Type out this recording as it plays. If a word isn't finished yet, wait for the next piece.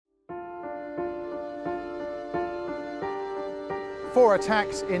4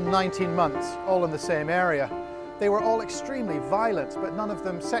 attacks in 19 months, all in the same area. They were all extremely violent, but none of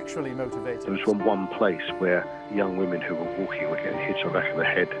them sexually motivated. There was one place where young women who were walking were getting hit on the back of the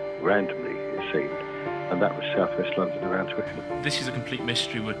head randomly, it seemed, and that was southwest London around Twickenham. This is a complete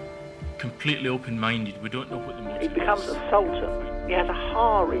mystery. We're completely open-minded. We don't know what the motive is. He becomes a sultan. He has a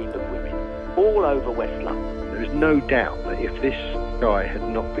harem of women all over West London. There is no doubt that if this guy had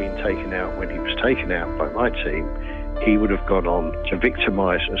not been taken out when he was taken out by my team, he would have gone on to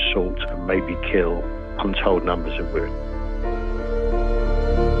victimise, assault and maybe kill untold numbers of women.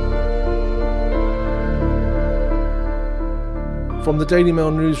 From the Daily Mail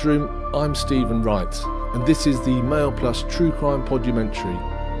newsroom, I'm Stephen Wright, and this is the Mail Plus True Crime Podumentary,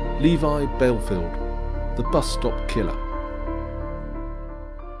 Levi Bellfield, the bus stop killer.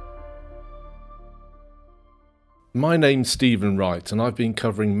 My name's Stephen Wright, and I've been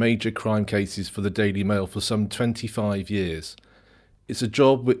covering major crime cases for the Daily Mail for some 25 years. It's a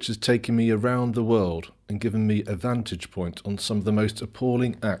job which has taken me around the world and given me a vantage point on some of the most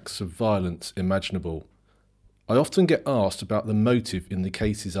appalling acts of violence imaginable. I often get asked about the motive in the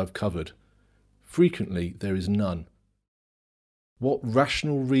cases I've covered. Frequently, there is none. What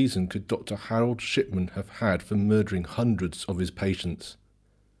rational reason could Dr. Harold Shipman have had for murdering hundreds of his patients?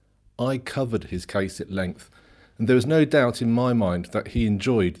 I covered his case at length, and there is no doubt in my mind that he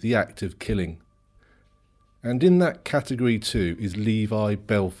enjoyed the act of killing. And in that category too is Levi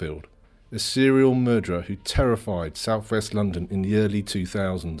Bellfield, a serial murderer who terrified southwest London in the early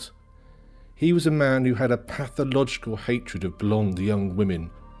 2000s. He was a man who had a pathological hatred of blonde young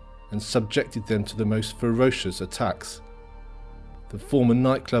women and subjected them to the most ferocious attacks. The former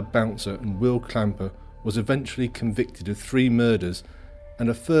nightclub bouncer and Will Clamper was eventually convicted of 3 murders and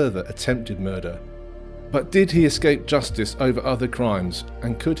a further attempted murder. But did he escape justice over other crimes,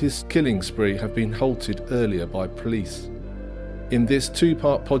 and could his killing spree have been halted earlier by police? In this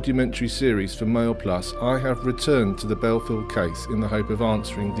 2-part podumentary series for Mail Plus, I have returned to the Bellfield case in the hope of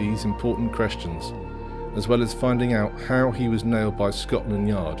answering these important questions, as well as finding out how he was nailed by Scotland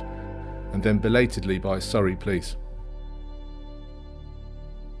Yard, and then belatedly by Surrey Police.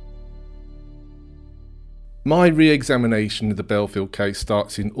 My re-examination of the Bellfield case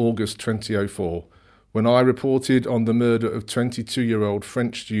starts in August 2004, when I reported on the murder of 22-year-old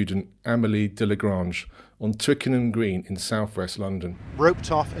French student Amélie Delagrange on Twickenham Green in southwest London.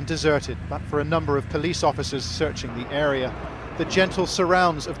 Roped off and deserted, but for a number of police officers searching the area, the gentle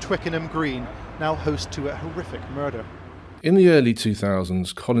surrounds of Twickenham Green now host to a horrific murder. In the early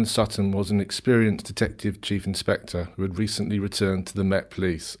 2000s, Colin Sutton was an experienced detective chief inspector who had recently returned to the Met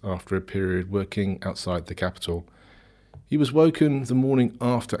Police after a period working outside the capital. He was woken the morning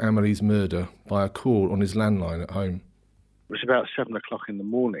after Amélie's murder by a call on his landline at home. It was about 7 o'clock in the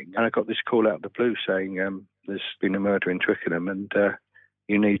morning, and I got this call out of the blue saying there's been a murder in Twickenham and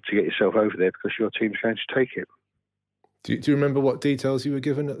you need to get yourself over there because your team's going to take it. Do you remember what details you were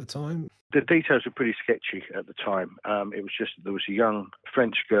given at the time? The details were pretty sketchy at the time. It was just that there was a young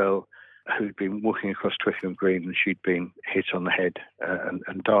French girl who'd been walking across Twickenham Green and she'd been hit on the head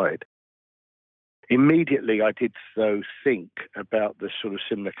and died. Immediately, I did, though, think about the sort of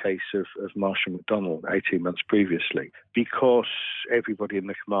similar case of Marshall McDonnell 18 months previously, because everybody in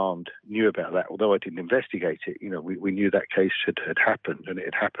the command knew about that. Although I didn't investigate it, we knew that case had happened, and it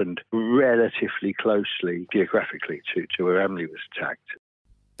had happened relatively closely geographically to where Amélie was attacked.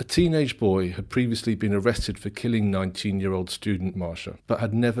 A teenage boy had previously been arrested for killing 19-year-old student Marsha, but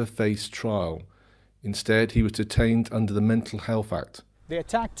had never faced trial. Instead, he was detained under the Mental Health Act. The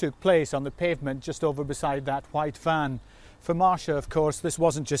attack took place on the pavement just over beside that white van. For Marsha, of course, this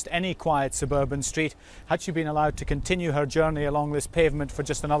wasn't just any quiet suburban street. Had she been allowed to continue her journey along this pavement for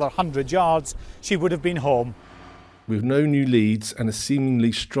just another 100 yards, she would have been home. With no new leads and a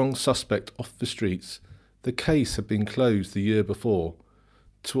seemingly strong suspect off the streets, the case had been closed the year before.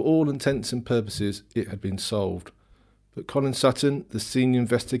 To all intents and purposes, it had been solved. But Colin Sutton, the Senior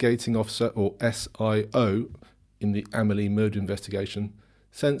Investigating Officer, or SIO, in the Amélie murder investigation,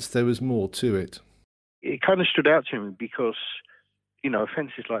 sensed there was more to it. It kind of stood out to me because,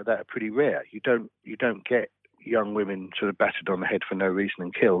 offences like that are pretty rare. You don't get young women sort of battered on the head for no reason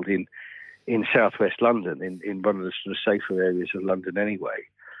and killed in southwest London, in one of the sort of safer areas of London anyway.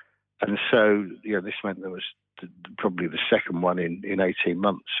 And so, this meant there was probably the second one in 18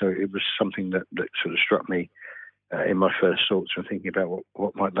 months. So it was something that sort of struck me in my first thoughts when thinking about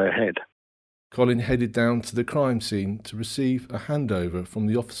what might lay ahead. Colin headed down to the crime scene to receive a handover from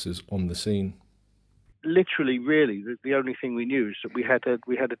the officers on the scene. Literally, really, the only thing we knew is that we had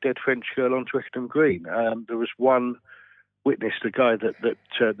a dead French girl on Twickenham Green. There was one witness, the guy that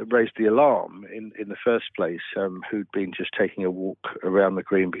raised the alarm in the first place, who'd been just taking a walk around the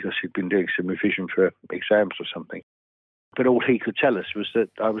green because he'd been doing some revision for exams or something. But all he could tell us was that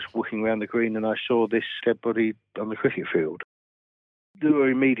I was walking around the green and I saw this dead body on the cricket field. There were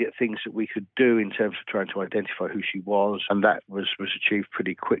immediate things that we could do in terms of trying to identify who she was, and that was achieved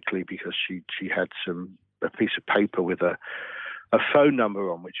pretty quickly because she had a piece of paper with a phone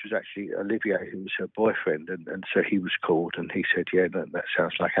number on, which was actually Olivier, who was her boyfriend, and so he was called and he said, yeah, that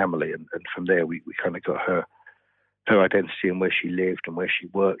sounds like Amelie, and from there we kind of got her identity and where she lived and where she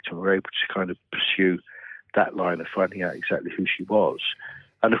worked, and were able to kind of pursue that line of finding out exactly who she was.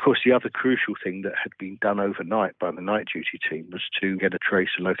 And of course, the other crucial thing that had been done overnight by the night duty team was to get a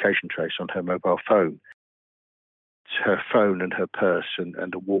location trace on her mobile phone. Her phone and her purse and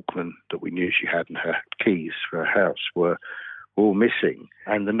a Walkman that we knew she had and her keys for her house were all missing.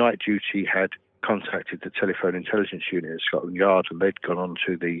 And the night duty had contacted the Telephone Intelligence Unit at Scotland Yard, and they'd gone on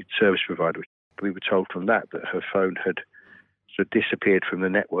to the service provider. We were told from that her phone had sort of disappeared from the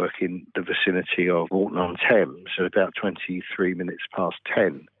network in the vicinity of Walton-on-Thames at about 23 minutes past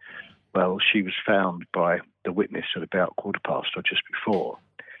 10. Well, she was found by the witness at about 15:15 or just before.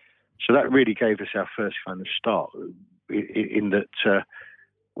 So that really gave us our first kind of start, in that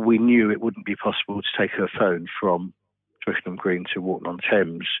we knew it wouldn't be possible to take her phone from Twickenham Green to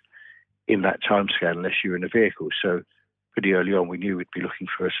Walton-on-Thames in that timescale unless you were in a vehicle. So pretty early on, we knew we'd be looking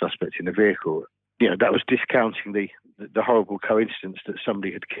for a suspect in a vehicle. You know, that was discounting the horrible coincidence that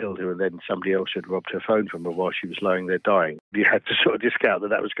somebody had killed her and then somebody else had robbed her phone from her while she was lying there dying. You had to sort of discount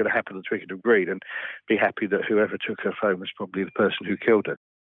that was going to happen at Twickenham Green and be happy that whoever took her phone was probably the person who killed her.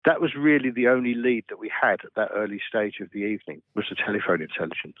 That was really the only lead that we had at that early stage of the evening, was the telephone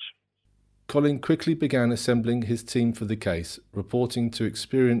intelligence. Colin quickly began assembling his team for the case, reporting to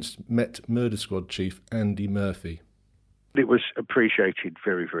experienced Met Murder Squad Chief Andy Murphy. It was appreciated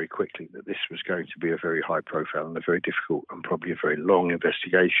very, very quickly that this was going to be a very high profile and a very difficult and probably a very long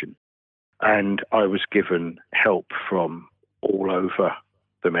investigation. And I was given help from all over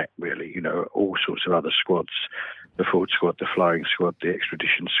the Met, really, you know, all sorts of other squads, the Ford Squad, the Flying Squad, the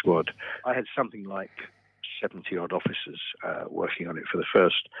Expedition Squad. I had something like 70-odd officers working on it for the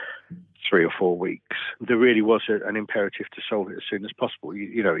first 3 or 4 weeks. There really was an imperative to solve it as soon as possible.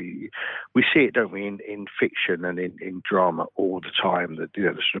 We see it, don't we, in fiction and in drama all the time, the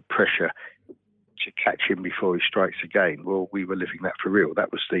sort of pressure to catch him before he strikes again. Well, we were living that for real.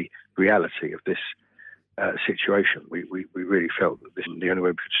 That was the reality of this situation. We really felt that the only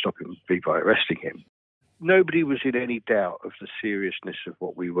way we could stop him would be by arresting him. Nobody was in any doubt of the seriousness of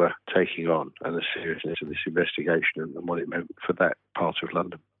what we were taking on and the seriousness of this investigation and what it meant for that part of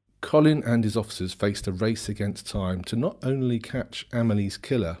London. Colin and his officers faced a race against time to not only catch Amelie's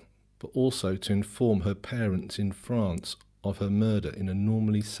killer, but also to inform her parents in France of her murder in a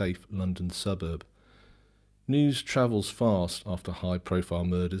normally safe London suburb. News travels fast after high-profile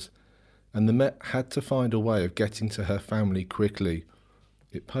murders, and the Met had to find a way of getting to her family quickly.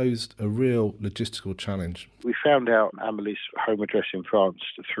 It posed a real logistical challenge. We found out Amelie's home address in France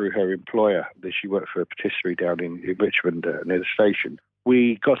through her employer, that she worked for a patisserie down in Richmond near the station.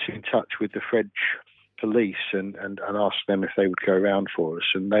 We got in touch with the French police and asked them if they would go around for us,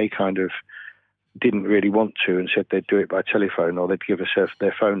 and they kind of didn't really want to and said they'd do it by telephone or they'd give us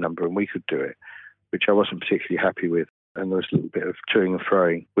their phone number and we could do it, which I wasn't particularly happy with. And there was a little bit of toing and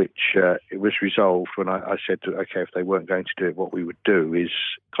froing, which it was resolved when I said, OK, if they weren't going to do it, what we would do is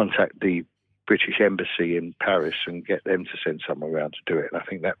contact the British Embassy in Paris and get them to send someone around to do it. And I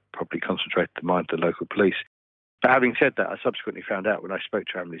think that probably concentrated the mind of the local police. But having said that, I subsequently found out when I spoke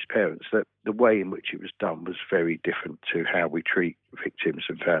to Amelie's parents that the way in which it was done was very different to how we treat victims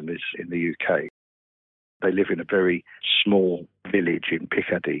and families in the UK. They live in a very small village in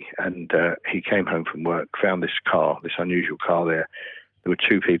Picardy, and he came home from work, found this car, this unusual car there. There were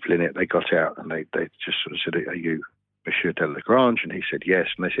 2 people in it. They got out and they just sort of said, "Are you Monsieur Delagrange?" And he said, "Yes."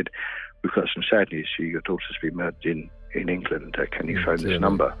 And they said, "We've got some sad news for you. Your daughter's been murdered in England. Can you phone this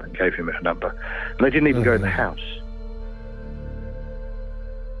number?" And gave him a number. And they didn't even go in the house.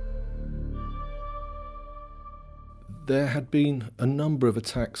 There had been a number of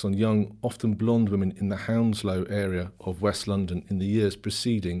attacks on young, often blonde women in the Hounslow area of West London in the years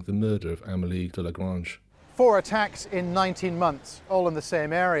preceding the murder of Amélie Delagrange. 4 attacks in 19 months, all in the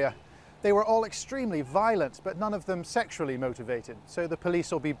same area. They were all extremely violent, but none of them sexually motivated. So the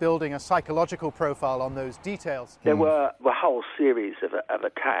police will be building a psychological profile on those details. There were a whole series of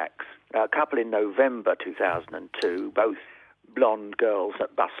attacks, a couple in November 2002, both blonde girls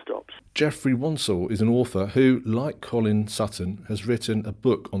at bus stops. Geoffrey Wansell is an author who, like Colin Sutton, has written a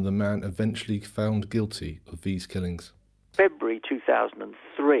book on the man eventually found guilty of these killings. February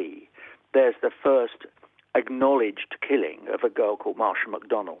 2003, there's the first acknowledged killing of a girl called Marsha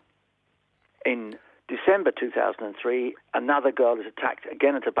McDonnell. In December 2003, another girl is attacked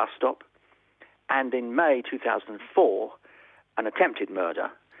again at a bus stop. And in May 2004, an attempted murder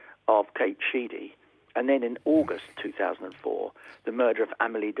of Kate Sheedy. And then in August 2004, the murder of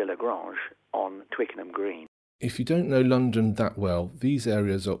Amélie Delagrange on Twickenham Green. If you don't know London that well, these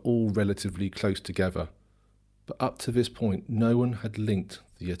areas are all relatively close together. But up to this point, no one had linked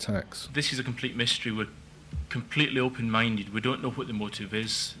the attacks. This is a complete mystery. We're completely open-minded. We don't know what the motive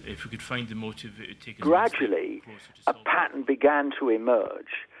is. If we could find the motive, it would take us gradually a pattern began to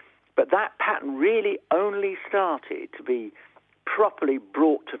emerge, but that pattern really only started to be properly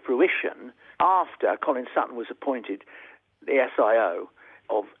brought to fruition after Colin Sutton was appointed the SIO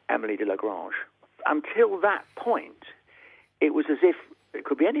of Amélie Delagrange. Until that point, it was as if it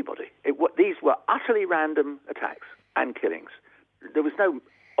could be anybody. These were utterly random attacks and killings. There was no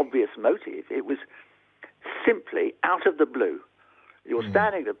obvious motive. It was simply out of the blue. You're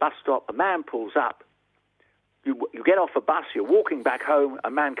standing at a bus stop, a man pulls up, you get off a bus, you're walking back home,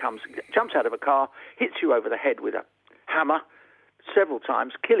 a man comes, jumps out of a car, hits you over the head with a hammer several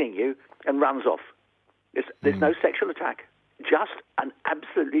times, killing you, and runs off. There's no sexual attack, just an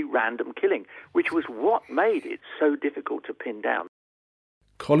absolutely random killing, which was what made it so difficult to pin down.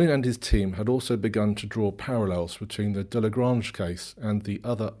 Colin and his team had also begun to draw parallels between the Delagrange case and the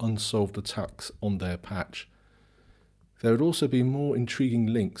other unsolved attacks on their patch. There had also been more intriguing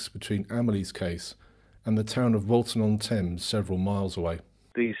links between Amélie's case and the town of Walton-on-Thames several miles away.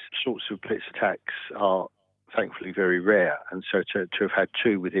 These sorts of blitz attacks are thankfully very rare, and so to have had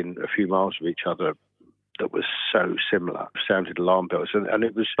two within a few miles of each other that was so similar sounded alarm bells. And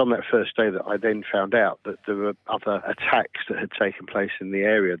it was on that first day that I then found out that there were other attacks that had taken place in the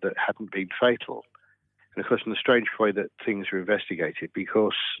area that hadn't been fatal. And of course, in the strange way that things were investigated,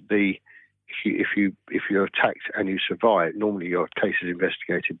 because if you're attacked and you survive, normally your case is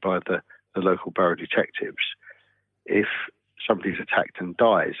investigated by the local borough detectives. If somebody's attacked and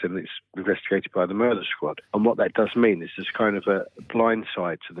dies, then it's investigated by the murder squad. And what that does mean is there's kind of a blind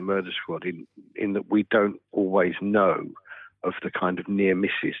side to the murder squad in that we don't always know of the kind of near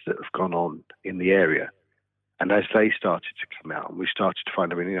misses that have gone on in the area. And as they started to come out, and we started to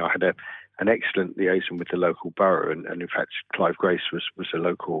find, I had an excellent liaison with the local borough, and in fact, Clive Grace was a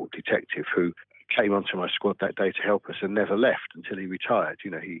local detective who came onto my squad that day to help us and never left until he retired.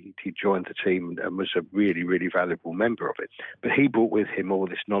 He joined the team and was a really, really valuable member of it. But he brought with him all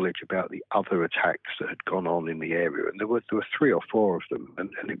this knowledge about the other attacks that had gone on in the area, and there were 3 or 4 of them,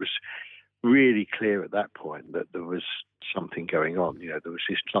 and it was really clear at that point that there was something going on. There was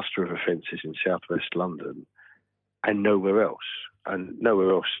this cluster of offences in southwest London and nowhere else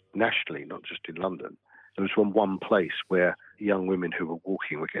nationally, not just in London. There was one place where young women who were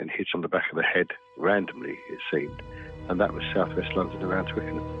walking were getting hit on the back of the head randomly, it seemed, and that was southwest London around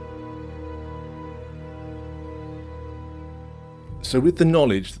Twickenham. So with the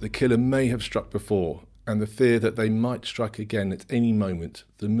knowledge that the killer may have struck before, and the fear that they might strike again at any moment,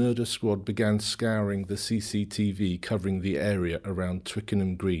 the murder squad began scouring the CCTV covering the area around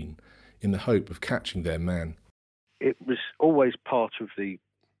Twickenham Green in the hope of catching their man. It was always part of the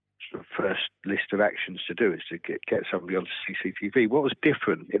first list of actions to do, is to get somebody onto CCTV. What was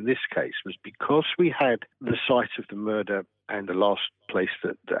different in this case was because we had the site of the murder and the last place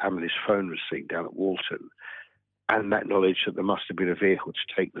that Amélie's phone was seen down at Walton, and that knowledge that there must have been a vehicle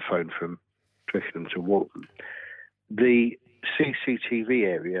to take the phone from Twickenham to Walton, the CCTV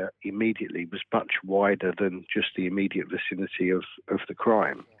area immediately was much wider than just the immediate vicinity of the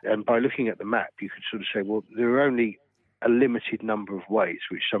crime. And by looking at the map, you could sort of say, well, there are only a limited number of ways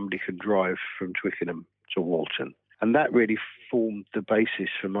which somebody can drive from Twickenham to Walton. And that really formed the basis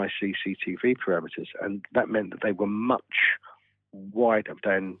for my CCTV parameters. And that meant that they were much wider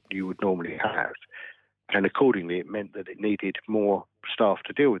than you would normally have. And accordingly, it meant that it needed more staff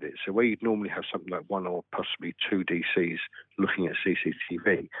to deal with it. So where you'd normally have something like 1 or possibly 2 DCs looking at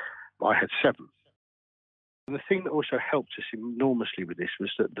CCTV, I had 7. And the thing that also helped us enormously with this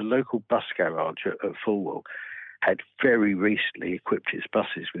was that the local bus garage at Fulwell had very recently equipped its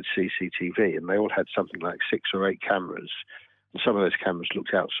buses with CCTV, and they all had something like 6 or 8 cameras. And some of those cameras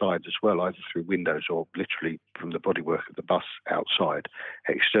looked outside as well, either through windows or literally from the bodywork of the bus outside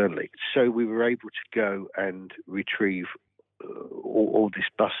externally. So we were able to go and retrieve all this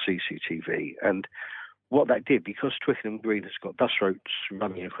bus CCTV. And what that did, because Twickenham Green has got bus routes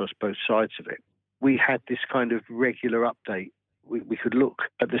running across both sides of it, we had this kind of regular update. We could look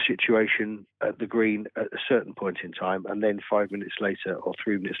at the situation at the Green at a certain point in time, and then 5 minutes later or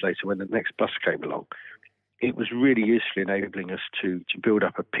 3 minutes later when the next bus came along, it was really useful enabling us to build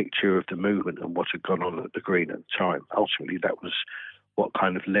up a picture of the movement and what had gone on at the Green at the time. Ultimately, that was what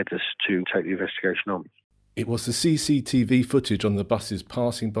kind of led us to take the investigation on. It was the CCTV footage on the buses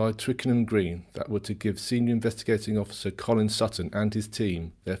passing by Twickenham Green that were to give Senior Investigating Officer Colin Sutton and his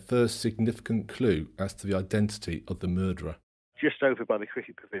team their first significant clue as to the identity of the murderer. Just over by the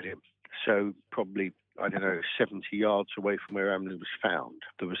cricket pavilion, so probably, 70 yards away from where Emily was found,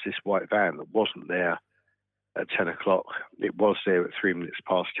 there was this white van that wasn't there at 10 o'clock. It was there at 3 minutes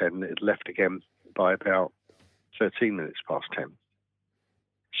past 10. It had left again by about 13 minutes past 10.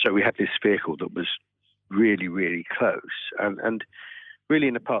 So we had this vehicle that was really, really close and really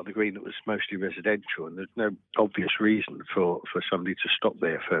in a part of the Green that was mostly residential, and there's no obvious reason for somebody to stop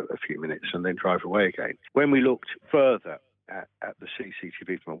there for a few minutes and then drive away again. When we looked further at the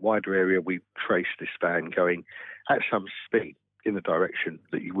CCTV from a wider area, we traced this van going at some speed in the direction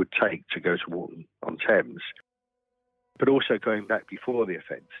that you would take to go to Walton-on-Thames, but also going back before the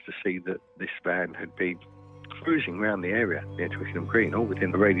offence to see that this van had been cruising around the area near Twickenham Green, all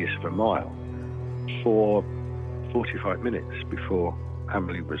within the radius of a mile, for 45 minutes before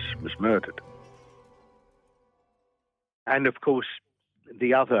Emily was murdered. And of course,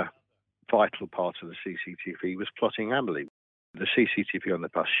 the other vital part of the CCTV was plotting Emily. The CCTV on the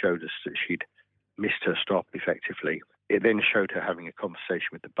bus showed us that she'd missed her stop effectively. It then showed her having a conversation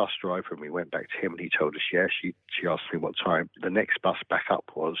with the bus driver, and we went back to him and he told us, she asked me what time the next bus back up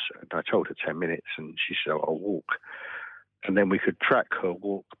was, and I told her 10 minutes and she said, I'll walk. And then we could track her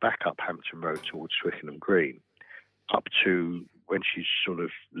walk back up Hampton Road towards Twickenham Green, up to when she's sort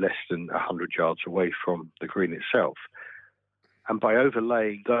of less than 100 yards away from the Green itself. And by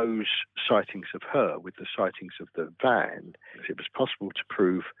overlaying those sightings of her with the sightings of the van, it was possible to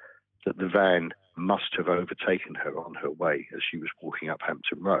prove that the van must have overtaken her on her way as she was walking up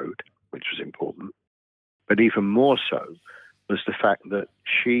Hampton Road, which was important. But even more so was the fact that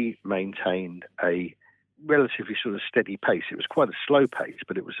she maintained a relatively sort of steady pace. It was quite a slow pace,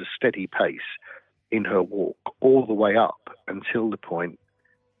 but it was a steady pace in her walk all the way up until the point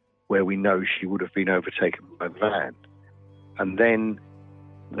where we know she would have been overtaken by the van. And then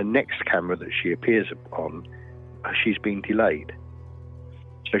the next camera that she appears upon, she's been delayed.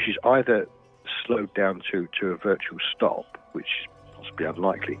 So she's either slowed down to a virtual stop, which is possibly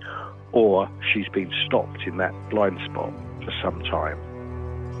unlikely, or she's been stopped in that blind spot for some time.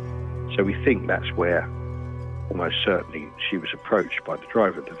 So we think that's where almost certainly she was approached by the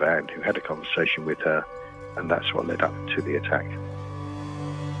driver of the van, who had a conversation with her, and that's what led up to the attack.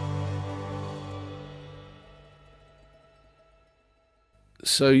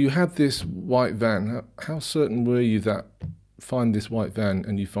 So you had this white van. How certain were you that find this white van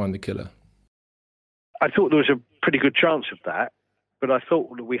and you find the killer? I thought there was a pretty good chance of that, but I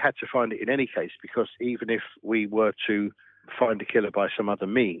thought that we had to find it in any case, because even if we were to find the killer by some other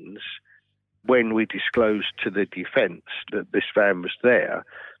means, when we disclosed to the defence that this van was there,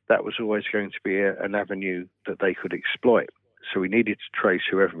 that was always going to be an avenue that they could exploit. So we needed to trace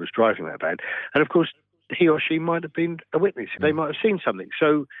whoever was driving that van. And of course, he or she might have been a witness. They might have seen something.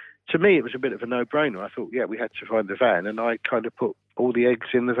 So to me, it was a bit of a no-brainer. I thought, we had to find the van, and I kind of put all the eggs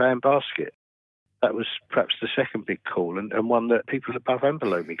in the van basket. That was perhaps the second big call, and one that people above and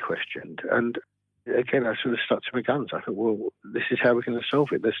below me questioned. And again, I sort of stuck to my guns. I thought, well, this is how we're going to solve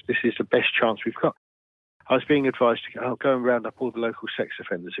it. This is the best chance we've got. I was being advised to go and round up all the local sex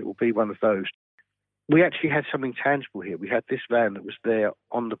offenders. It will be one of those. We actually had something tangible here. We had this van that was there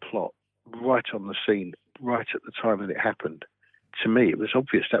on the plot, right on the scene, right at the time that it happened. To me, it was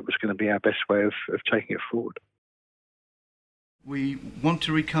obvious that was going to be our best way of taking it forward. We want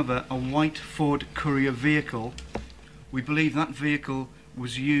to recover a white Ford Courier vehicle. We believe that vehicle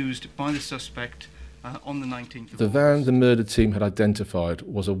was used by the suspect on the 19th of The August. van the murder team had identified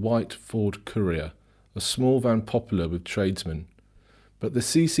was a white Ford Courier, a small van popular with tradesmen. But the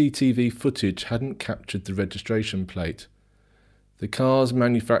CCTV footage hadn't captured the registration plate. The car's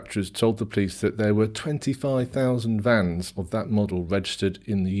manufacturers told the police that there were 25,000 vans of that model registered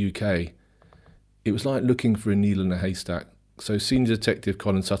in the UK. It was like looking for a needle in a haystack, so Senior Detective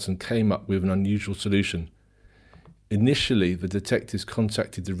Colin Sutton came up with an unusual solution. Initially, the detectives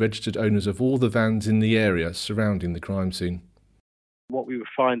contacted the registered owners of all the vans in the area surrounding the crime scene. What we were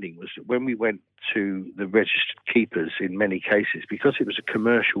finding was that when we went to the registered keepers in many cases, because it was a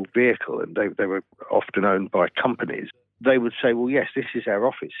commercial vehicle and they were often owned by companies, they would say, well, yes, this is our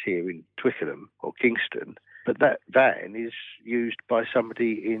office here in Twickenham or Kingston, but that van is used by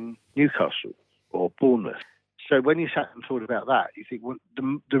somebody in Newcastle or Bournemouth. So when you sat and thought about that, you think, well,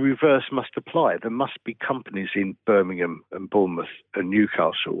 the reverse must apply. There must be companies in Birmingham and Bournemouth and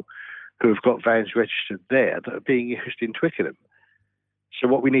Newcastle who have got vans registered there that are being used in Twickenham. So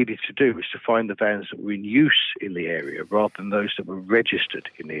what we needed to do was to find the vans that were in use in the area rather than those that were registered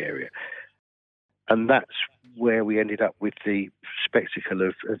in the area. And that's where we ended up with the spectacle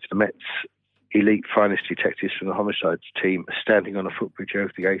of the Met's elite finest detectives from the homicides team standing on a footbridge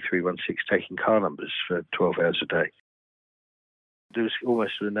over the A316 taking car numbers for 12 hours a day. There was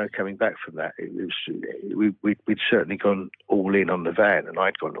almost no coming back from that. We'd certainly gone all in on the van, and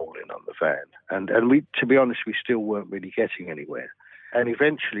I'd gone all in on the van. And we, to be honest, we still weren't really getting anywhere. And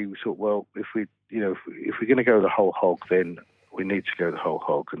eventually we thought, well, if we're going to go the whole hog, then we need to go the whole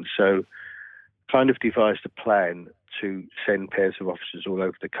hog. And so kind of devised a plan to send pairs of officers all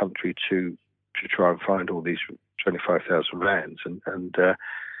over the country to try and find all these 25,000 vans. And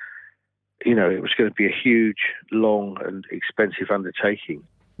it was going to be a huge, long and expensive undertaking.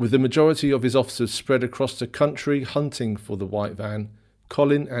 With the majority of his officers spread across the country hunting for the white van,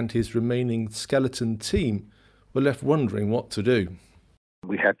 Colin and his remaining skeleton team were left wondering what to do.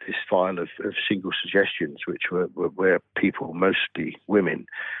 We had this file of single suggestions, which were where people, mostly women,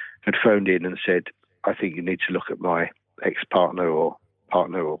 had phoned in and said, I think you need to look at my ex-partner or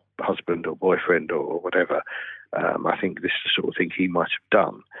husband or boyfriend or whatever. I think this is the sort of thing he might have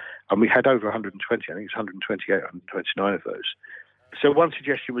done. And we had over 120, I think it's 128, 129 of those. So one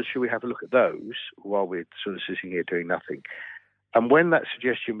suggestion was, should we have a look at those while we're sort of sitting here doing nothing? And when that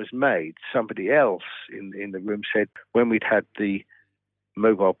suggestion was made, somebody else in the room said, when we'd had the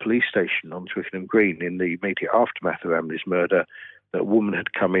mobile police station on Twickenham Green in the immediate aftermath of Emily's murder, that a woman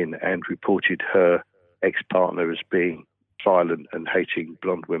had come in and reported her ex-partner as being violent and hating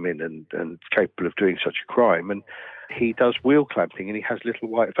blonde women and capable of doing such a crime. And he does wheel clamping and he has a little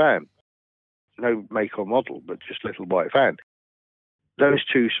white van. No make or model, but just a little white van. Those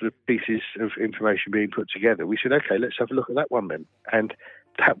two sort of pieces of information being put together, we said, OK, let's have a look at that one then. And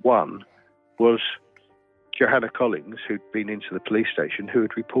that one was Johanna Collins, who'd been into the police station, who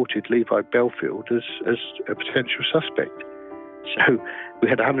had reported Levi Belfield as a potential suspect. So we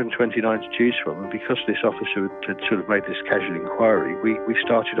had 129 to choose from, and because this officer had sort of made this casual inquiry, we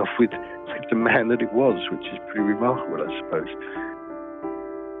started off with the man that it was, which is pretty remarkable, I suppose.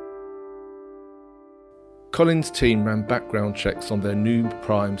 Collins' team ran background checks on their new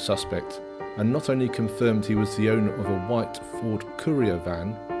prime suspect, and not only confirmed he was the owner of a white Ford Courier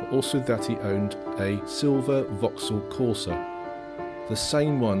van, but also that he owned a silver Vauxhall Corsa, the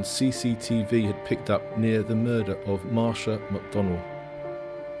same one CCTV had picked up near the murder of Marsha McDonnell.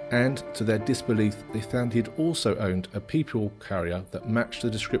 And, to their disbelief, they found he'd also owned a people carrier that matched the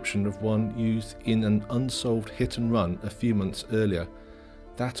description of one used in an unsolved hit and run a few months earlier,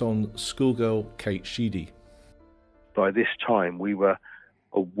 that on schoolgirl Kate Sheedy. By this time, we were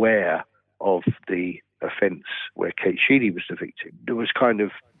aware of the offence where Kate Sheedy was the victim. There was kind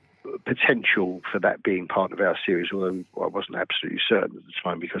of potential for that being part of our series, although I wasn't absolutely certain at the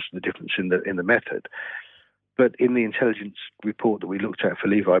time because of the difference in the method. But in the intelligence report that we looked at for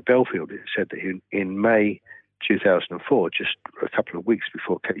Levi Belfield, it said that in May 2004, just a couple of weeks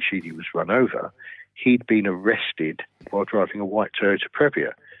before Kate Sheedy was run over, he'd been arrested while driving a white Toyota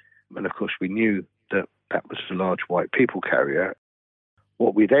Previa. And of course, we knew that that was a large white people carrier.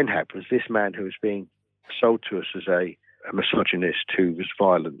 What we then had was this man who was being sold to us as a misogynist who was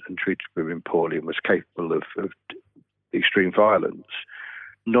violent and treated women poorly and was capable of extreme violence,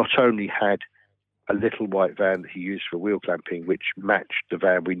 not only had a little white van that he used for wheel clamping, which matched the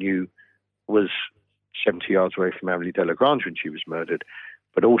van we knew was 70 yards away from Emily Delagrange when she was murdered,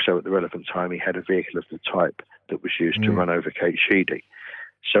 but also at the relevant time he had a vehicle of the type that was used to run over Kate Sheedy.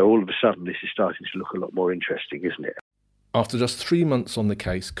 So all of a sudden this is starting to look a lot more interesting, isn't it? After just 3 months on the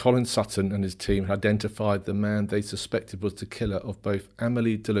case, Colin Sutton and his team had identified the man they suspected was the killer of both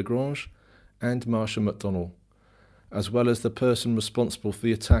Amélie Delagrange and Marsha McDonnell, as well as the person responsible for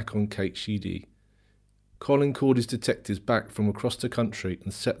the attack on Kate Sheedy. Colin called his detectives back from across the country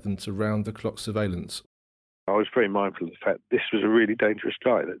and set them to round-the-clock surveillance. I was very mindful of the fact this was a really dangerous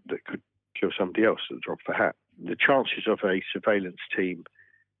guy that could kill somebody else at the drop of a hat. The chances of a surveillance team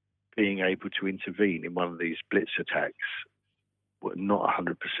being able to intervene in one of these blitz attacks were not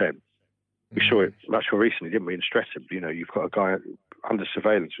 100%. We saw it much more recently, didn't we, in Streatham? You know, you've got a guy under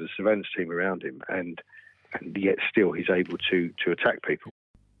surveillance with a surveillance team around him, and yet still he's able to attack people.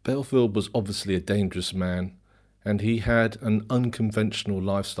 Belfield was obviously a dangerous man, and he had an unconventional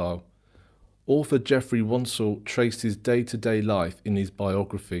lifestyle. Author Geoffrey Wansell traced his day-to-day life in his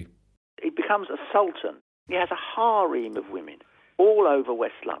biography. He becomes a sultan. He has a harem of women all over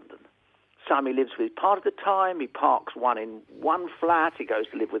West London. Some he lives with part of the time. He parks one in one flat. He goes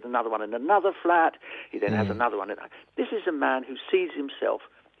to live with another one in another flat. He then has another one. This is a man who sees himself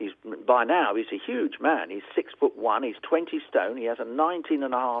By now, he's a huge man. He's 6'1", he's 20 stone, he has a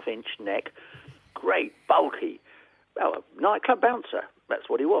 19.5-inch neck, great, bulky, well, a nightclub bouncer. That's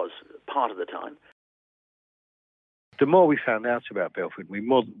what he was, part of the time. The more we found out about Belfield, the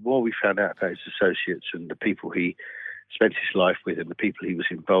more we found out about his associates and the people he spent his life with and the people he was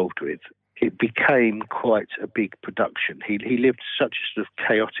involved with, it became quite a big production. He lived such a sort of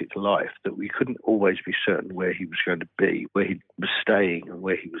chaotic life that we couldn't always be certain where he was going to be, where he was staying and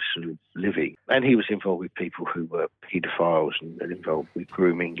where he was sort of living. And he was involved with people who were paedophiles and involved with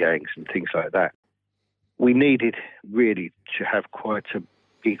grooming gangs and things like that. We needed really to have quite a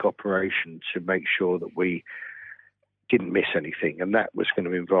big operation to make sure that we didn't miss anything, and that was going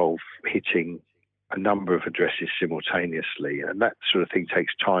to involve hitting a number of addresses simultaneously, and that sort of thing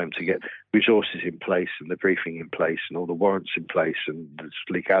takes time to get resources in place and the briefing in place and all the warrants in place and the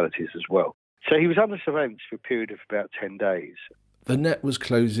legalities as well. So he was under surveillance for a period of about 10 days. The net was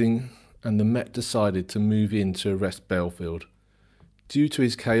closing and the Met decided to move in to arrest Belfield. Due to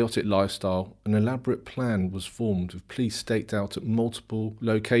his chaotic lifestyle, an elaborate plan was formed with police staked out at multiple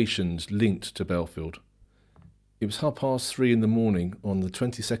locations linked to Belfield. It was 3:30 in the morning on the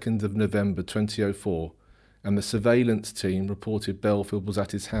 22nd of November 2004, and the surveillance team reported Belfield was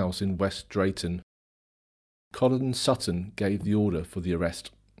at his house in West Drayton. Colin Sutton gave the order for the arrest.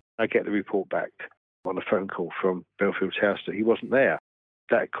 I get the report back on a phone call from Belfield's house that he wasn't there.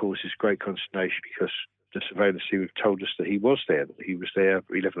 That causes great consternation because the surveillance team told us that he was there. He was there at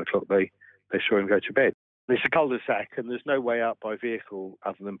 11 o'clock. They saw him go to bed. It's a cul-de-sac and there's no way out by vehicle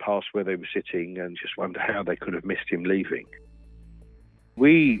other than past where they were sitting, and just wonder how they could have missed him leaving.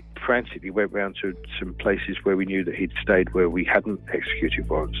 We frantically went round to some places where we knew that he'd stayed where we hadn't executed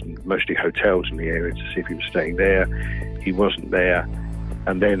warrants, and mostly hotels in the area, to see if he was staying there. He wasn't there.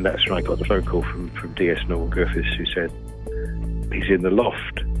 And then that's when I got the phone call from DS Norman Griffiths, who said, he's in the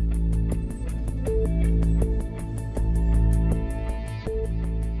loft.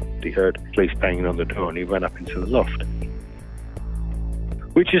 He heard police banging on the door and he ran up into the loft.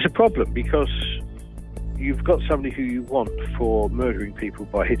 Which is a problem because you've got somebody who you want for murdering people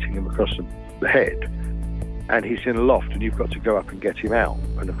by hitting them across the head, and he's in a loft and you've got to go up and get him out.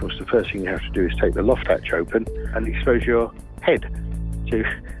 And of course the first thing you have to do is take the loft hatch open and expose your head to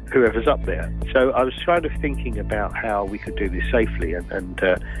whoever's up there. So I was kind of thinking about how we could do this safely, and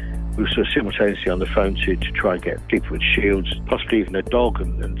we were sort of simultaneously on the phone to try and get people with shields, possibly even a dog,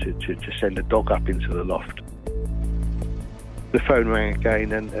 and to send a dog up into the loft. The phone rang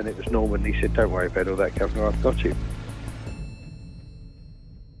again, and it was Norman. He said, "Don't worry about all that, Governor, I've got him."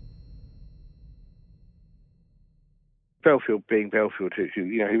 Belfield being Belfield, who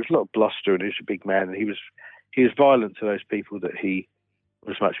he was a lot of bluster and he was a big man, and he was violent to those people that he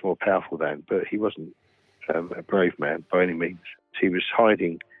was much more powerful than, but he wasn't a brave man by any means. He was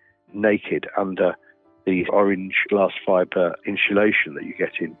hiding naked under the orange glass fibre insulation that you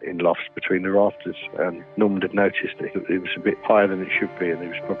get in lofts between the rafters. Norman had noticed that it was a bit higher than it should be, and he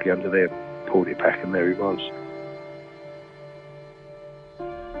was probably under there, pulled it back, and there he was.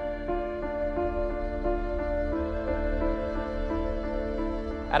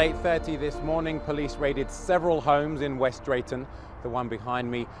 At 8:30 this morning, police raided several homes in West Drayton. The one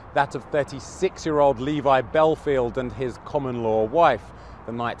behind me, that of 36-year-old Levi Belfield and his common-law wife.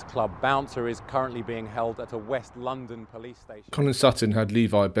 The nightclub bouncer is currently being held at a West London police station. Colin Sutton had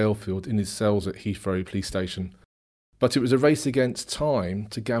Levi Belfield in his cells at Heathrow police station. But it was a race against time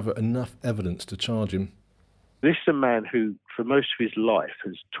to gather enough evidence to charge him. This is a man who, for most of his life,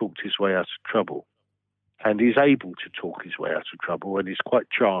 has talked his way out of trouble. And he's able to talk his way out of trouble, and he's quite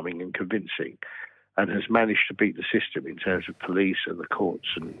charming and convincing, and has managed to beat the system in terms of police and the courts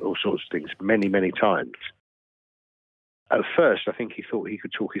and all sorts of things many, many times. At first, I think he thought he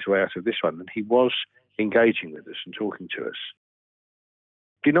could talk his way out of this one, and he was engaging with us and talking to us,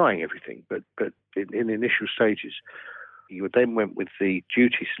 denying everything, but in the initial stages. He then went with the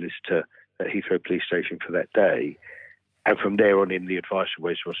duty solicitor at Heathrow police station for that day, and from there on in, the advice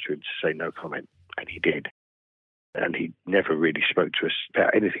always was to him to say no comment, and he did. And he never really spoke to us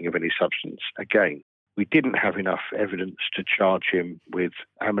about anything of any substance again. We didn't have enough evidence to charge him with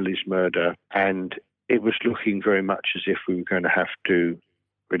Amelie's murder, and it was looking very much as if we were going to have to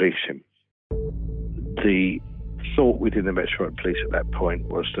release him. The thought within the Metropolitan Police at that point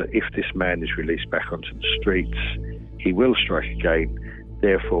was that if this man is released back onto the streets, he will strike again.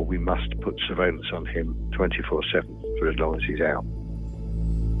 Therefore, we must put surveillance on him 24/7 for as long as he's out.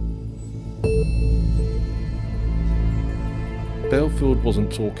 Belfield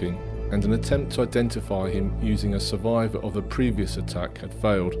wasn't talking, and an attempt to identify him using a survivor of a previous attack had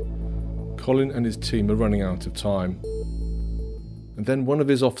failed. Colin and his team are running out of time. And then one of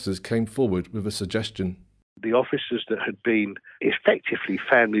his officers came forward with a suggestion. The officers that had been effectively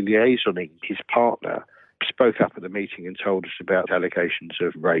family liaisoning his partner spoke up at the meeting and told us about allegations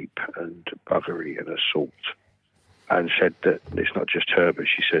of rape and buggery and assault, and said that it's not just her, but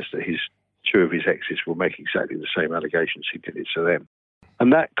she says that two of his exes will make exactly the same allegations he did it to them.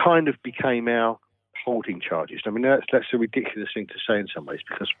 And that kind of became our holding charges. I mean, that's a ridiculous thing to say in some ways,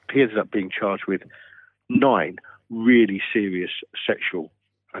 because he ended up being charged with 9 really serious sexual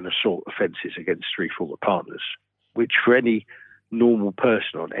and assault offences against 3 former partners, which for any normal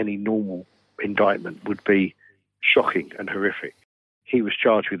person on any normal indictment would be shocking and horrific. He was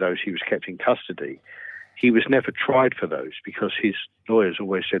charged with those. He was kept in custody. He was never tried for those because his lawyers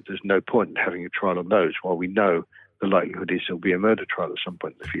always said there's no point in having a trial on those, while we know the likelihood is there'll be a murder trial at some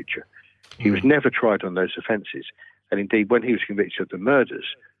point in the future. He was never tried on those offences. And indeed, when he was convicted of the murders,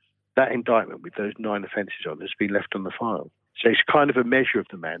 that indictment with those 9 offences on has been left on the file. So it's kind of a measure of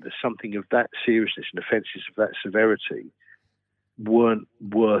the man. There's something of that seriousness and offences of that severity weren't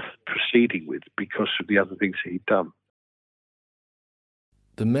worth proceeding with because of the other things that he'd done.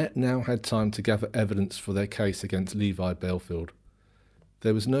 The Met now had time to gather evidence for their case against Levi Bellfield.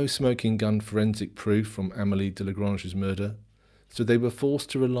 There was no smoking gun forensic proof from Amélie Delagrange's murder, so they were forced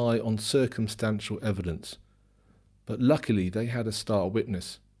to rely on circumstantial evidence. But luckily they had a star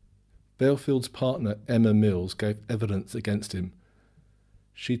witness. Bellfield's partner Emma Mills gave evidence against him.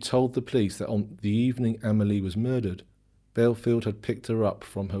 She told the police that on the evening Amélie was murdered, Bellfield had picked her up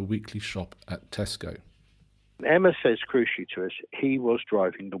from her weekly shop at Tesco. Emma says, crucially to us, he was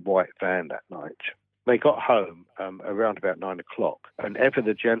driving the white van that night. They got home around about 9 o'clock, and Ever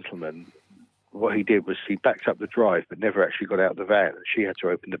the gentleman, what he did was he backed up the drive but never actually got out of the van. She had to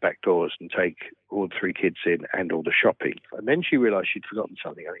open the back doors and take all the 3 kids in and all the shopping. And then she realised she'd forgotten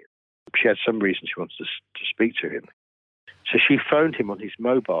something. She had some reason she wanted to speak to him. So she phoned him on his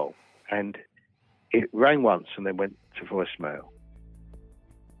mobile, and it rang once and then went to voicemail.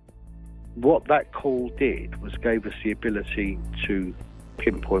 What that call did was gave us the ability to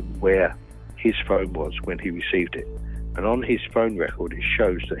pinpoint where his phone was when he received it. And on his phone record, it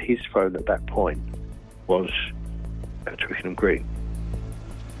shows that his phone at that point was at Twickenham Green.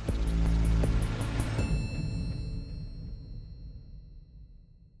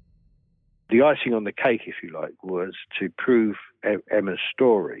 The icing on the cake, if you like, was to prove Emma's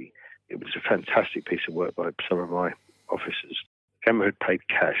story. It was a fantastic piece of work by some of my officers. Emma had paid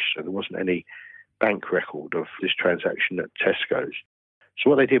cash, so there wasn't any bank record of this transaction at Tesco's. So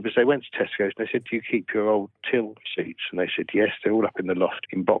what they did was they went to Tesco's and they said, "Do you keep your old till receipts?" And they said, "Yes, they're all up in the loft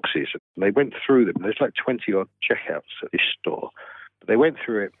in boxes." And they went through them. There's like 20-odd checkouts at this store. But they went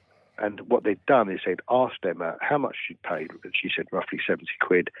through it, and what they'd done is they'd asked Emma how much she'd paid, and she said roughly 70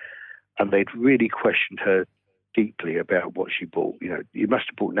 quid. And they'd really questioned her deeply about what she bought. You know, you must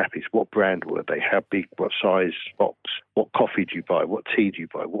have bought nappies. What brand were they? How big? What size box? What coffee do you buy? What tea do you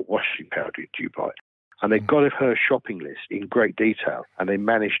buy? What washing powder do you buy? And they got her shopping list in great detail, and they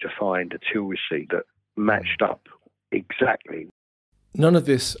managed to find a till receipt that matched up exactly. None of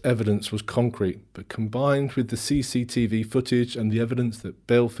this evidence was concrete, but combined with the CCTV footage and the evidence that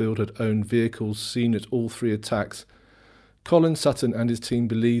Bellfield had owned vehicles seen at all 3 attacks, Colin Sutton and his team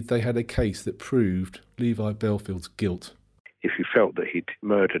believed they had a case that proved Levi Bellfield's guilt. If you felt that he'd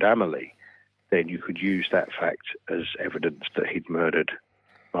murdered Amélie, then you could use that fact as evidence that he'd murdered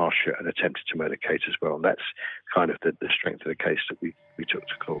Marcia and attempted to murder Kate as well. And that's kind of the strength of the case that we took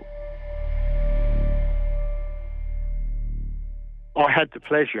to court. I had the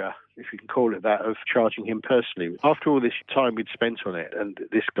pleasure, if you can call it that, of charging him personally. After all this time we'd spent on it, and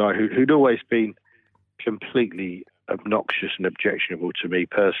this guy who'd always been completely obnoxious and objectionable to me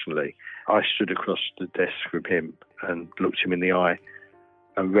personally, I stood across the desk from him and looked him in the eye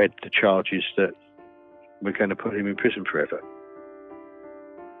and read the charges that were going to put him in prison forever.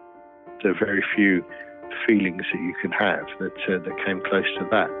 There are very few feelings that you can have that came close to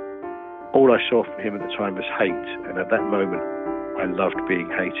that. All I saw from him at the time was hate, and at that moment I loved being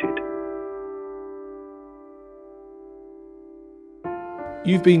hated.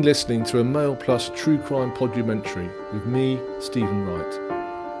 You've been listening to a Mail Plus true crime podumentary with me, Stephen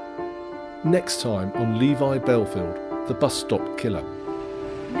Wright. Next time on Levi Bellfield, the bus stop killer.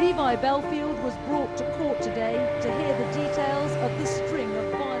 Levi Bellfield was brought to court today to hear the details of this string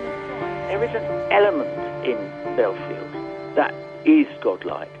of violent crimes. There is an element in Bellfield that is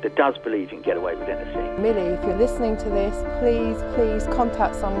godlike, that does believe you can get away with anything. Millie, if you're listening to this, please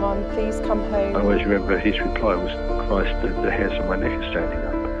contact someone, please come home. I always remember his reply was, "Christ, the hairs on my neck are standing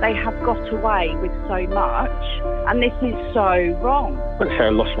up." they have got away with so much, and this is so wrong. I wouldn't say I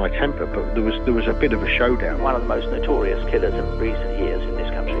lost my temper, but there was a bit of a showdown. One of the most notorious killers in recent years in this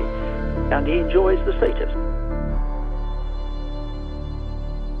country, and he enjoys the status.